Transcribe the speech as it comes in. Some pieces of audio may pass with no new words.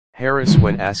Harris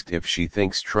when asked if she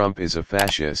thinks Trump is a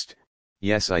fascist,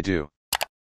 "Yes I do."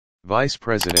 Vice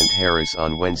President Harris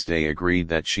on Wednesday agreed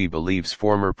that she believes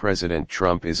former President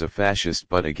Trump is a fascist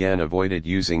but again avoided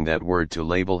using that word to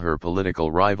label her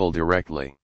political rival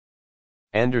directly.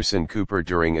 Anderson Cooper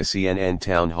during a CNN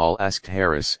town hall asked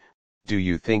Harris, "Do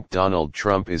you think Donald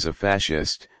Trump is a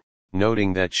fascist?"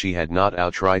 noting that she had not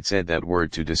outright said that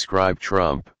word to describe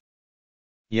Trump.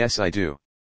 "Yes I do.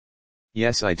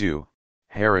 Yes I do,"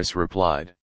 Harris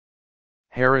replied.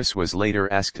 Harris was later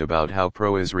asked about how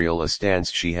pro-Israel a stance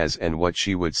she has and what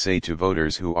she would say to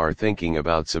voters who are thinking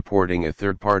about supporting a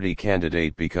third-party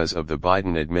candidate because of the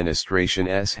Biden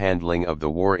administration's handling of the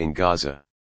war in Gaza.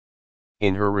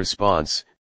 In her response,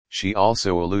 she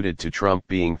also alluded to Trump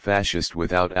being fascist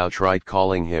without outright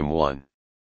calling him one.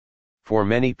 For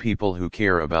many people who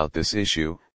care about this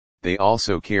issue, they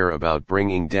also care about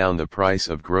bringing down the price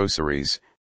of groceries,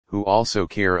 who also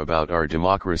care about our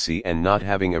democracy and not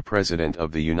having a president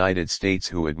of the United States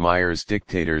who admires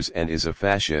dictators and is a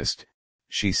fascist,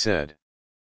 she said.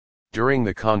 During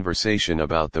the conversation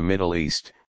about the Middle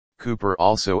East, Cooper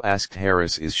also asked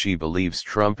Harris if she believes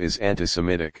Trump is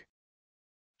anti-Semitic.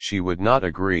 She would not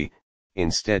agree,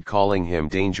 instead calling him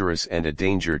dangerous and a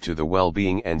danger to the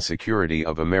well-being and security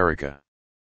of America.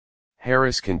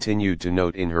 Harris continued to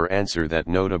note in her answer that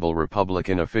notable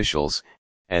Republican officials,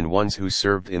 and ones who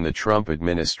served in the Trump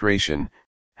administration,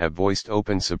 have voiced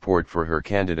open support for her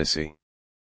candidacy.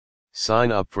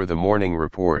 Sign up for the Morning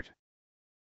Report.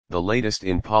 The latest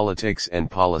in politics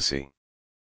and policy.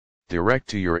 Direct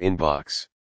to your inbox.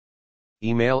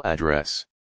 Email address.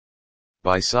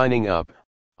 By signing up,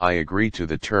 I agree to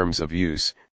the terms of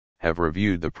use, have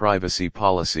reviewed the privacy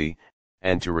policy,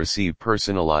 and to receive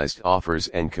personalized offers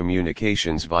and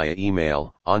communications via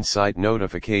email, on-site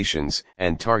notifications,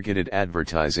 and targeted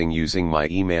advertising using my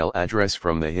email address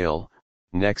from The Hill,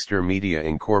 Nexter Media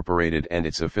Incorporated and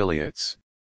its affiliates.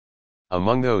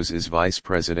 Among those is Vice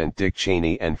President Dick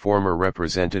Cheney and former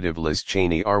Representative Liz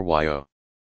Cheney RYO.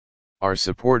 Are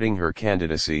supporting her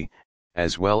candidacy,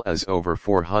 as well as over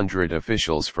 400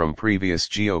 officials from previous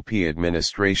GOP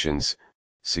administrations,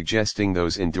 suggesting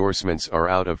those endorsements are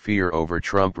out of fear over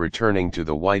Trump returning to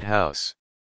the White House.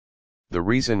 The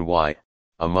reason why,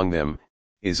 among them,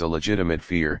 is a legitimate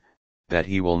fear, that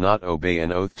he will not obey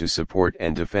an oath to support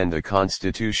and defend the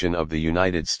Constitution of the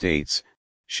United States,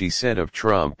 she said of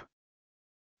Trump.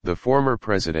 The former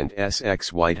president's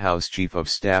ex-White House Chief of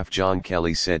Staff John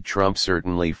Kelly said Trump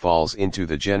certainly falls into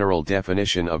the general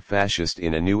definition of fascist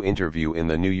in a new interview in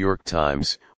the New York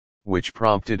Times, which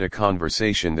prompted a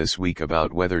conversation this week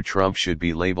about whether Trump should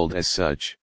be labeled as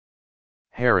such.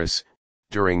 Harris,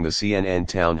 during the CNN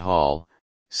town hall,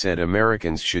 said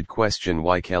Americans should question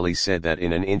why Kelly said that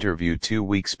in an interview 2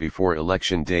 weeks before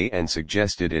Election Day and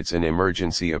suggested it's an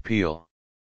emergency appeal.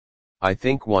 "I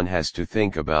think one has to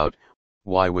think about,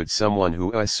 why would someone who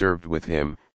has served with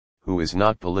him, who is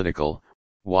not political,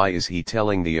 why is he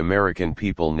telling the American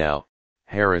people now?"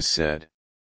 Harris said.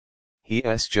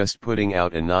 He's just putting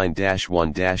out a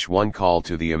 9-1-1 call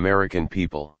to the American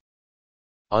people.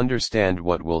 Understand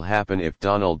what will happen if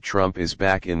Donald Trump is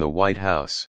back in the White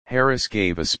House. Harris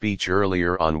gave a speech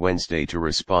earlier on Wednesday to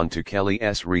respond to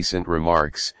Kelly's recent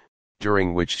remarks,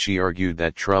 during which she argued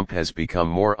that Trump has become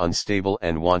more unstable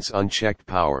and wants unchecked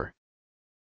power.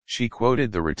 She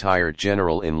quoted the retired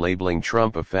general in labeling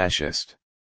Trump a fascist.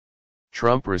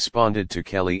 Trump responded to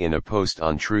Kelly in a post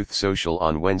on Truth Social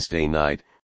on Wednesday night,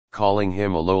 calling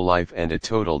him a lowlife and a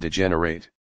total degenerate.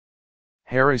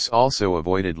 Harris also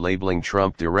avoided labeling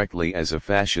Trump directly as a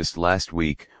fascist last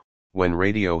week, when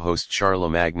radio host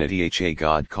Charlamagne Tha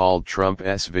God called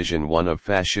Trump's vision one of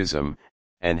fascism,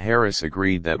 and Harris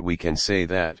agreed that we can say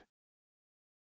that.